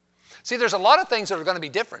 years. See, there's a lot of things that are going to be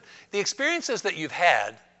different. The experiences that you've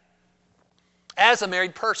had as a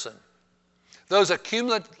married person, those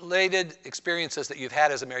accumulated experiences that you've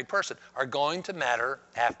had as a married person are going to matter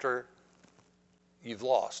after you've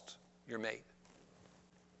lost your mate.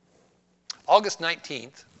 August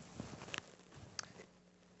 19th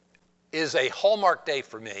is a hallmark day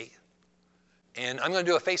for me And I'm going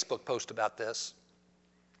to do a Facebook post about this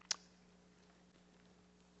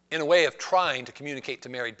in a way of trying to communicate to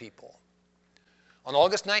married people. On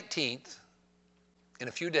August 19th, in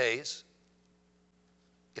a few days,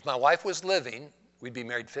 if my wife was living, we'd be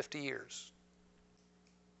married 50 years.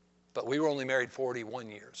 But we were only married 41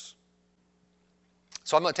 years.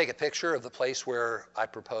 So I'm going to take a picture of the place where I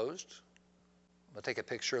proposed. I'm going to take a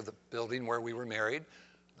picture of the building where we were married.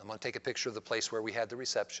 I'm going to take a picture of the place where we had the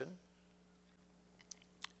reception.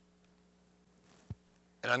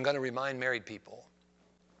 And I'm going to remind married people,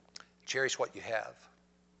 cherish what you have.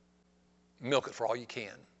 Milk it for all you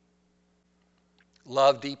can.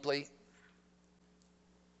 Love deeply.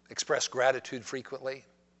 Express gratitude frequently.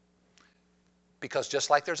 Because just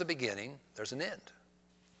like there's a beginning, there's an end.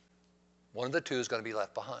 One of the two is going to be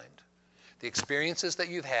left behind. The experiences that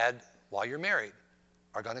you've had while you're married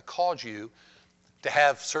are going to cause you to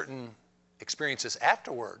have certain experiences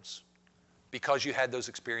afterwards because you had those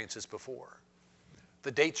experiences before.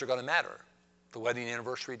 The dates are going to matter. The wedding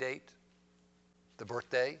anniversary date, the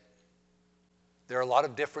birthday. There are a lot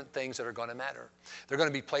of different things that are going to matter. There are going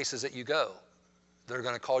to be places that you go that are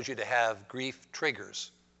going to cause you to have grief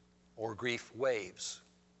triggers or grief waves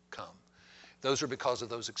come. Those are because of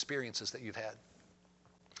those experiences that you've had.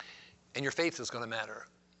 And your faith is going to matter.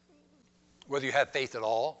 Whether you have faith at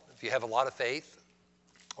all, if you have a lot of faith,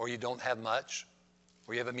 or you don't have much,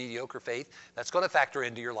 or you have a mediocre faith, that's going to factor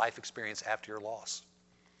into your life experience after your loss.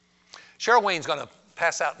 Cheryl Wayne's going to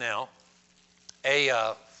pass out now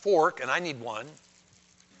a fork, and I need one.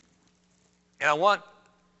 And I want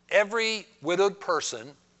every widowed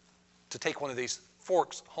person to take one of these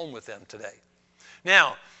forks home with them today.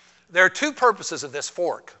 Now, there are two purposes of this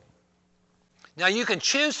fork. Now, you can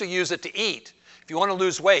choose to use it to eat. If you want to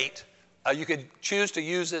lose weight, you could choose to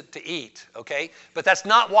use it to eat, okay? But that's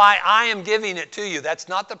not why I am giving it to you. That's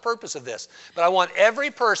not the purpose of this. But I want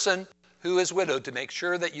every person who is widowed to make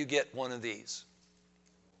sure that you get one of these.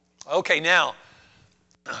 Okay, now,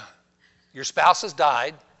 your spouse has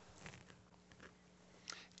died,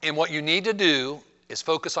 and what you need to do is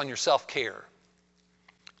focus on your self-care.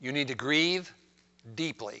 You need to grieve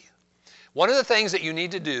deeply. One of the things that you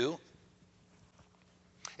need to do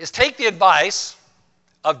is take the advice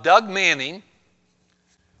of Doug Manning,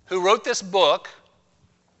 who wrote this book,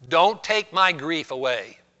 Don't Take My Grief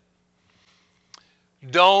Away.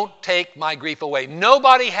 Don't take my grief away.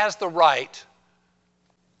 Nobody has the right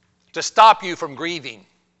to stop you from grieving,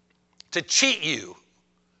 to cheat you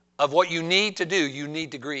of what you need to do. You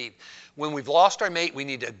need to grieve. When we've lost our mate, we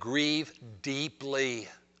need to grieve deeply.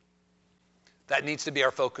 That needs to be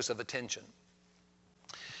our focus of attention.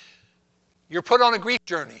 You're put on a grief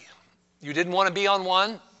journey. You didn't want to be on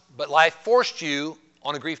one, but life forced you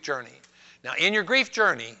on a grief journey. Now, in your grief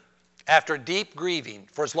journey, after deep grieving,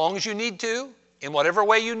 for as long as you need to, in whatever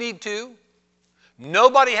way you need to,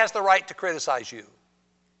 nobody has the right to criticize you.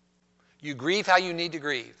 You grieve how you need to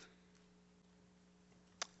grieve.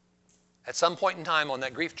 At some point in time on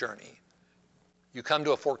that grief journey, you come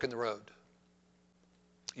to a fork in the road.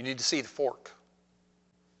 You need to see the fork.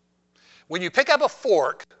 When you pick up a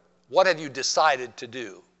fork, what have you decided to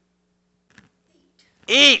do?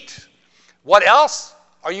 Eat. What else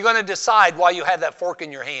are you going to decide while you have that fork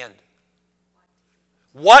in your hand?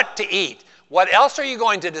 What to eat. What else are you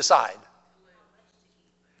going to decide?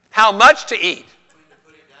 How much to eat.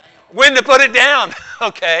 When to put it down.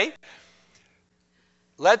 Okay.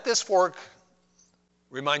 Let this fork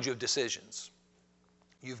remind you of decisions.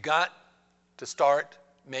 You've got to start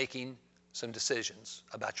making some decisions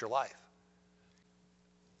about your life.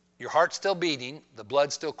 Your heart's still beating, the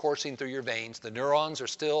blood's still coursing through your veins, the neurons are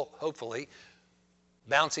still, hopefully,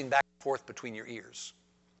 bouncing back and forth between your ears.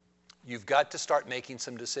 You've got to start making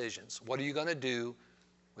some decisions. What are you going to do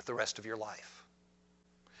with the rest of your life?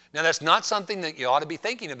 Now, that's not something that you ought to be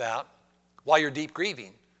thinking about while you're deep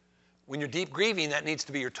grieving. When you're deep grieving, that needs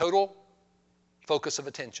to be your total focus of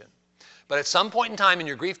attention. But at some point in time in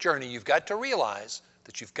your grief journey, you've got to realize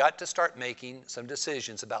that you've got to start making some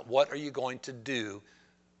decisions about what are you going to do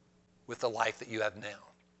with the life that you have now.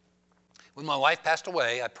 When my wife passed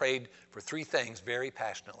away, I prayed for three things very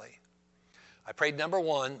passionately. I prayed, number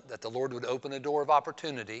one, that the Lord would open a door of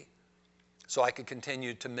opportunity so I could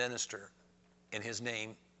continue to minister in His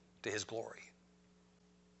name to His glory.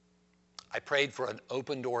 I prayed for an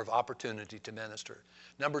open door of opportunity to minister.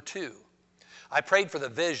 Number two, I prayed for the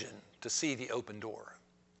vision to see the open door.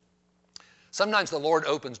 Sometimes the Lord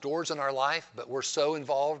opens doors in our life, but we're so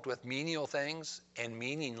involved with menial things and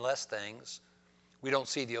meaningless things, we don't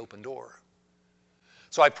see the open door.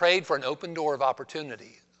 So I prayed for an open door of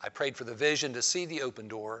opportunity. I prayed for the vision to see the open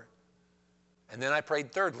door. And then I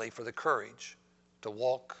prayed thirdly for the courage to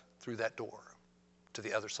walk through that door to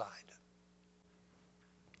the other side.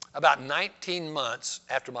 About 19 months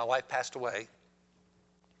after my wife passed away,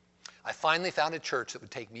 I finally found a church that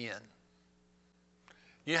would take me in.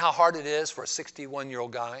 You know how hard it is for a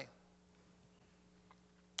 61-year-old guy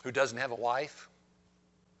who doesn't have a wife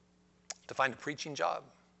to find a preaching job?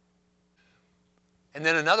 And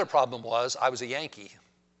then another problem was I was a Yankee,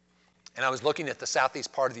 and I was looking at the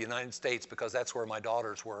southeast part of the United States because that's where my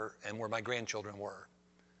daughters were and where my grandchildren were.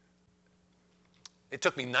 It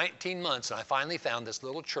took me 19 months, and I finally found this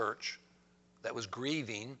little church that was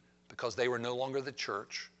grieving because they were no longer the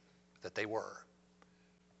church that they were.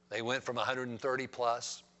 They went from 130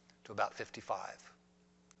 plus to about 55.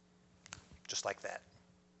 Just like that.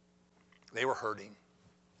 They were hurting.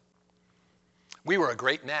 We were a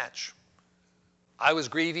great match. I was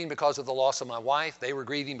grieving because of the loss of my wife. They were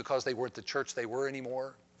grieving because they weren't the church they were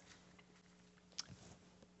anymore.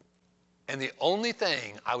 And the only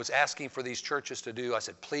thing I was asking for these churches to do, I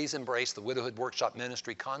said, please embrace the Widowhood Workshop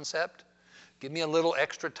Ministry concept. Give me a little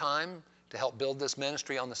extra time to help build this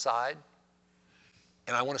ministry on the side.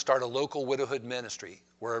 And I want to start a local widowhood ministry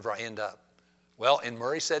wherever I end up. Well, in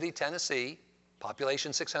Murray City, Tennessee,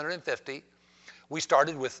 population 650, we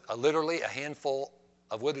started with literally a handful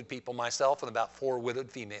of widowed people, myself and about 4 widowed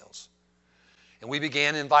females. And we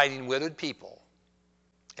began inviting widowed people.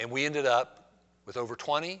 And we ended up with over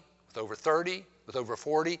 20, with over 30, with over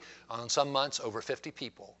 40, on some months over 50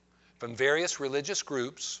 people from various religious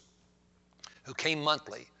groups who came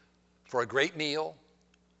monthly for a great meal,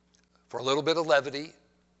 for a little bit of levity,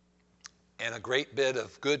 and a great bit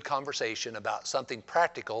of good conversation about something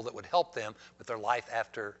practical that would help them with their life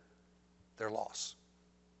after their loss.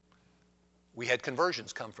 We had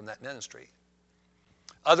conversions come from that ministry.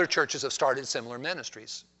 Other churches have started similar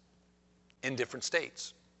ministries in different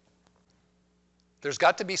states. There's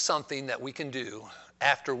got to be something that we can do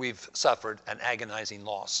after we've suffered an agonizing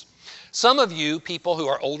loss. Some of you, people who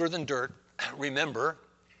are older than dirt, remember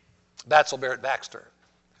Batsell Barrett Baxter,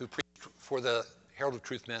 who preached for the Herald of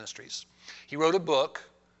Truth Ministries. He wrote a book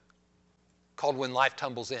called When Life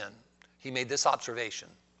Tumbles In. He made this observation.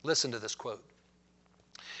 Listen to this quote.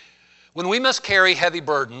 When we must carry heavy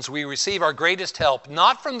burdens, we receive our greatest help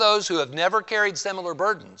not from those who have never carried similar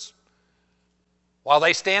burdens, while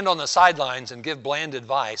they stand on the sidelines and give bland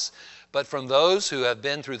advice, but from those who have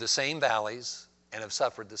been through the same valleys and have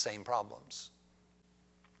suffered the same problems.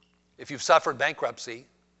 If you've suffered bankruptcy,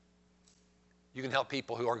 you can help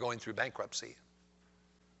people who are going through bankruptcy.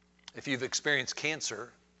 If you've experienced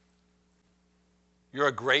cancer, you're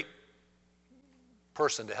a great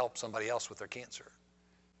person to help somebody else with their cancer.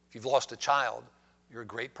 If you've lost a child, you're a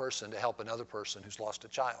great person to help another person who's lost a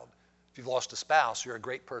child. If you've lost a spouse, you're a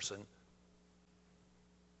great person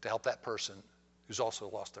to help that person who's also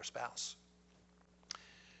lost their spouse.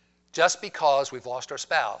 Just because we've lost our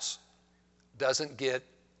spouse doesn't get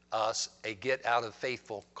us a get out of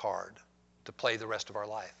faithful card to play the rest of our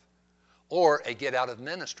life, or a get out of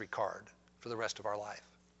ministry card for the rest of our life.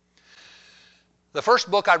 The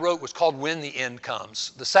first book I wrote was called When the End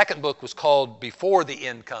Comes. The second book was called Before the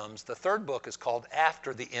End Comes. The third book is called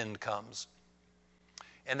After the End Comes.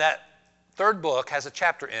 And that third book has a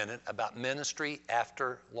chapter in it about ministry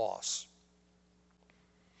after loss,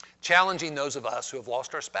 challenging those of us who have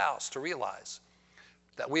lost our spouse to realize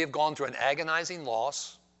that we have gone through an agonizing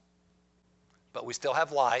loss, but we still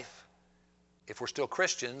have life. If we're still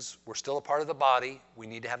Christians, we're still a part of the body, we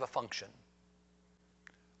need to have a function.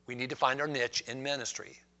 We need to find our niche in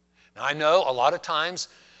ministry. Now, I know a lot of times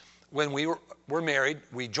when we were married,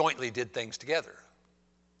 we jointly did things together.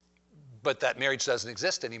 But that marriage doesn't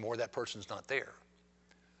exist anymore. That person's not there.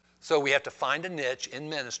 So we have to find a niche in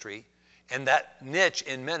ministry, and that niche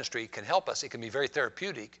in ministry can help us. It can be very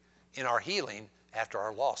therapeutic in our healing after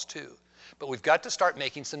our loss too. But we've got to start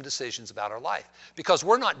making some decisions about our life because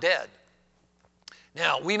we're not dead.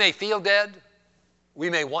 Now, we may feel dead. We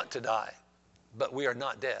may want to die, but we are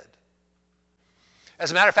not dead.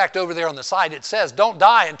 As a matter of fact, over there on the side, it says, don't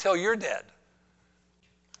die until you're dead.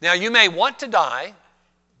 Now, you may want to die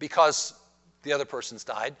because the other person's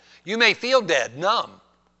died. You may feel dead, numb,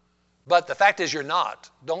 but the fact is you're not.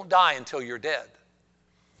 Don't die until you're dead.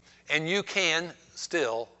 And you can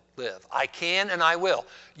still live. I can and I will.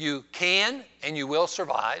 You can and you will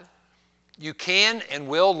survive. You can and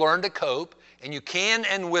will learn to cope, and you can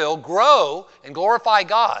and will grow and glorify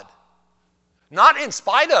God. Not in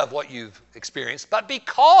spite of what you've experienced, but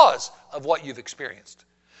because of what you've experienced.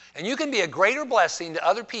 And you can be a greater blessing to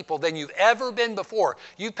other people than you've ever been before.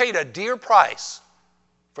 You've paid a dear price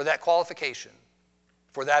for that qualification,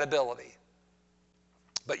 for that ability.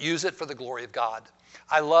 But use it for the glory of God.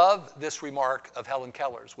 I love this remark of Helen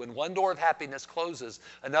Keller's. When one door of happiness closes,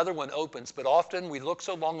 another one opens, but often we look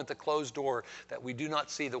so long at the closed door that we do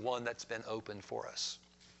not see the one that's been opened for us.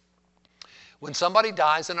 When somebody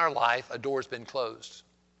dies in our life, a door's been closed.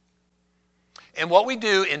 And what we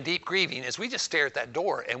do in deep grieving is we just stare at that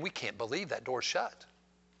door and we can't believe that door's shut.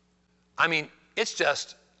 I mean, it's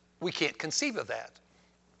just, we can't conceive of that.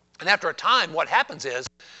 And after a time, what happens is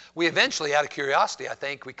we eventually, out of curiosity, I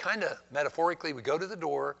think, we kind of metaphorically, we go to the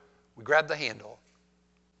door, we grab the handle,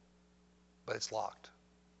 but it's locked.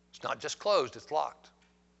 It's not just closed, it's locked.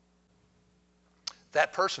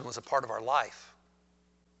 That person was a part of our life.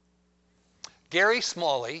 Gary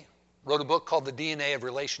Smalley wrote a book called The DNA of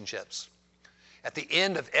Relationships. At the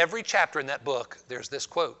end of every chapter in that book, there's this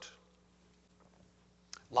quote: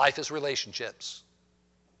 "Life is relationships.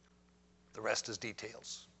 The rest is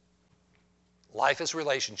details." Life is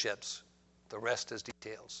relationships. The rest is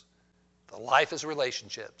details. The life is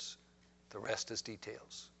relationships. The rest is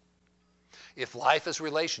details. If life is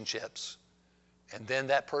relationships and then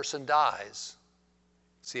that person dies,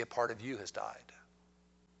 see, a part of you has died.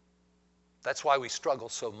 That's why we struggle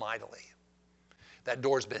so mightily. That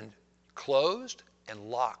door's been closed and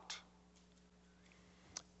locked.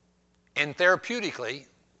 And therapeutically,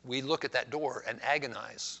 we look at that door and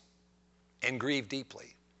agonize and grieve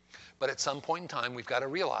deeply. But at some point in time, we've got to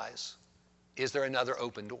realize, is there another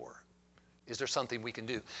open door? Is there something we can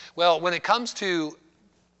do? Well, when it comes to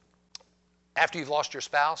after you've lost your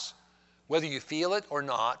spouse, whether you feel it or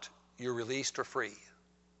not, you're released or free.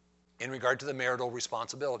 In regard to the marital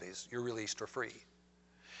responsibilities, you're released or free.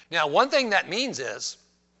 Now, one thing that means is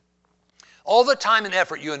all the time and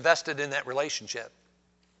effort you invested in that relationship,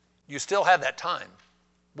 you still have that time.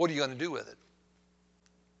 What are you going to do with it?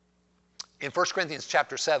 In 1 Corinthians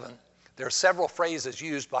chapter 7, there are several phrases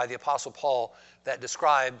used by the Apostle Paul that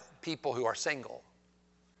describe people who are single.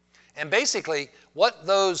 And basically, what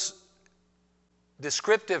those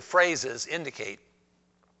descriptive phrases indicate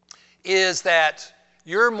is that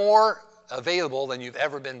you're more available than you've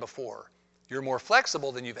ever been before. You're more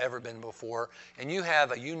flexible than you've ever been before, and you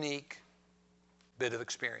have a unique bit of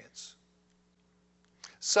experience.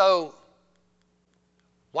 So,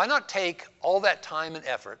 why not take all that time and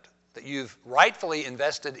effort that you've rightfully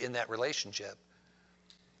invested in that relationship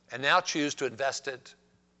and now choose to invest it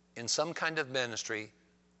in some kind of ministry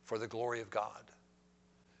for the glory of God?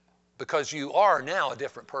 Because you are now a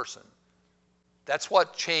different person. That's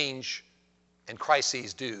what change and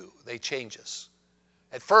crises do. They change us.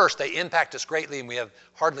 At first, they impact us greatly and we have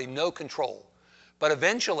hardly no control. But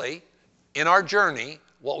eventually, in our journey,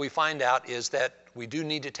 what we find out is that we do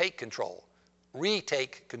need to take control.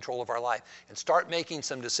 Retake control of our life and start making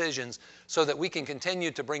some decisions so that we can continue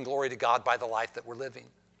to bring glory to God by the life that we're living.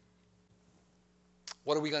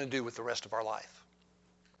 What are we going to do with the rest of our life?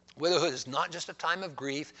 Widowhood is not just a time of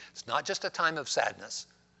grief. It's not just a time of sadness.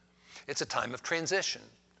 It's a time of transition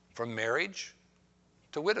from marriage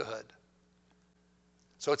to widowhood.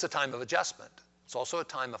 So it's a time of adjustment. It's also a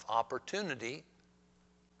time of opportunity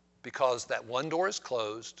because that one door is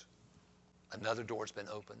closed, another door has been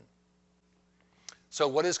opened. So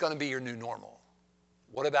what is going to be your new normal?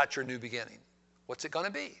 What about your new beginning? What's it going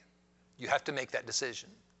to be? You have to make that decision.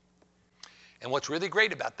 And what's really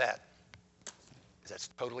great about that is that's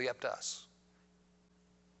totally up to us.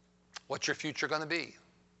 What's your future going to be?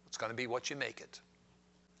 It's going to be what you make it.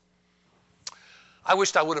 I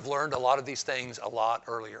wished I would have learned a lot of these things a lot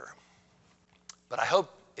earlier. But I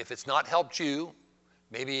hope if it's not helped you,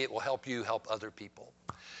 maybe it will help you help other people.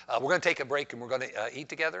 We're going to take a break and we're going to eat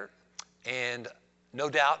together. And no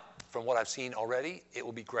doubt, from what I've seen already, it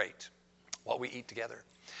will be great, what we eat together.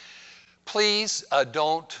 Please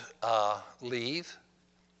don't leave,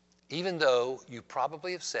 even though you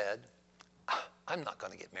probably have said, I'm not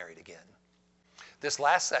going to get married again. This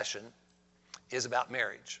last session is about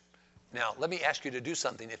marriage. Now, let me ask you to do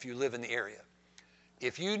something if you live in the area.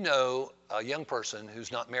 If you know a young person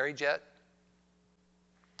who's not married yet,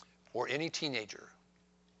 or any teenager,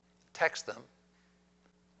 text them,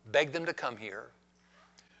 beg them to come here,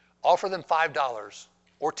 offer them $5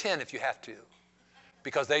 or $10 if you have to,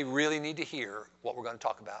 because they really need to hear what we're going to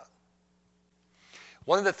talk about.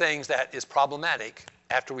 One of the things that is problematic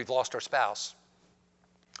after we've lost our spouse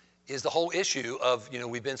is the whole issue of,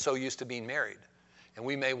 we've been so used to being married, and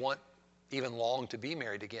we may want even long to be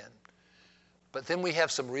married again. But then we have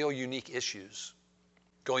some real unique issues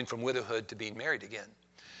going from widowhood to being married again.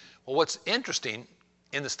 Well, what's interesting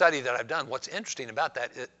in the study that I've done, what's interesting about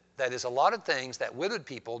that is a lot of things that widowed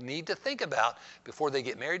people need to think about before they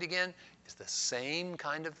get married again is the same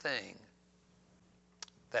kind of thing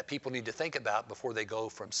that people need to think about before they go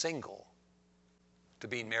from single to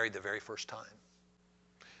being married the very first time.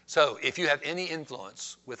 So if you have any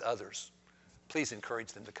influence with others, please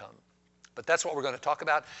encourage them to come. But that's what we're going to talk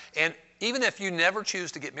about. And even if you never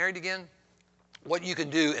choose to get married again, what you can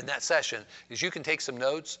do in that session is you can take some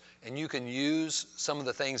notes and you can use some of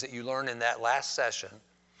the things that you learned in that last session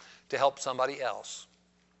to help somebody else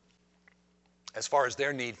as far as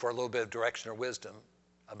their need for a little bit of direction or wisdom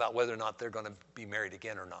about whether or not they're going to be married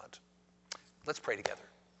again or not. Let's pray together.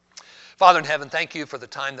 Father in heaven, thank you for the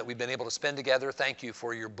time that we've been able to spend together. Thank you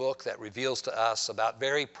for your book that reveals to us about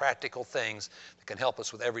very practical things that can help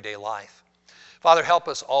us with everyday life. Father, help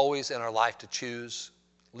us always in our life to choose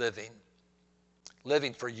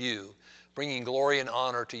living for you, bringing glory and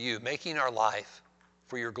honor to you, making our life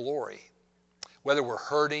for your glory. Whether we're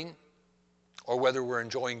hurting or whether we're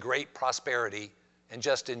enjoying great prosperity and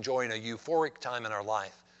just enjoying a euphoric time in our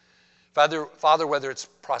life. Father, whether it's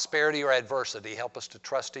prosperity or adversity, help us to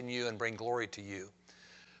trust in you and bring glory to you.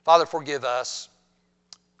 Father, forgive us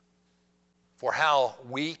for how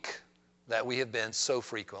weak that we have been so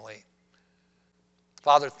frequently.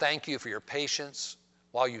 Father, thank you for your patience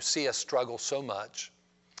while you see us struggle so much.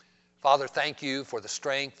 Father, thank you for the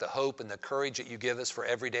strength, the hope, and the courage that you give us for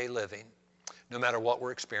everyday living, no matter what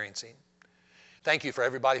we're experiencing. Thank you for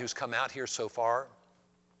everybody who's come out here so far.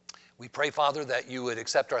 We pray, Father, that you would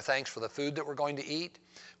accept our thanks for the food that we're going to eat.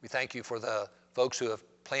 We thank you for the folks who have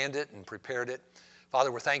planned it and prepared it.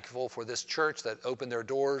 Father, we're thankful for this church that opened their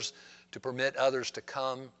doors to permit others to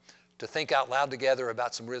come, to think out loud together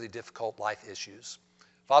about some really difficult life issues.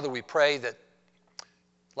 Father, we pray that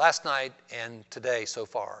last night and today so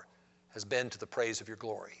far has been to the praise of your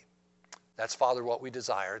glory. That's, Father, what we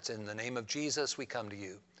desire. It's in the name of Jesus we come to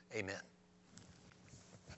you. Amen.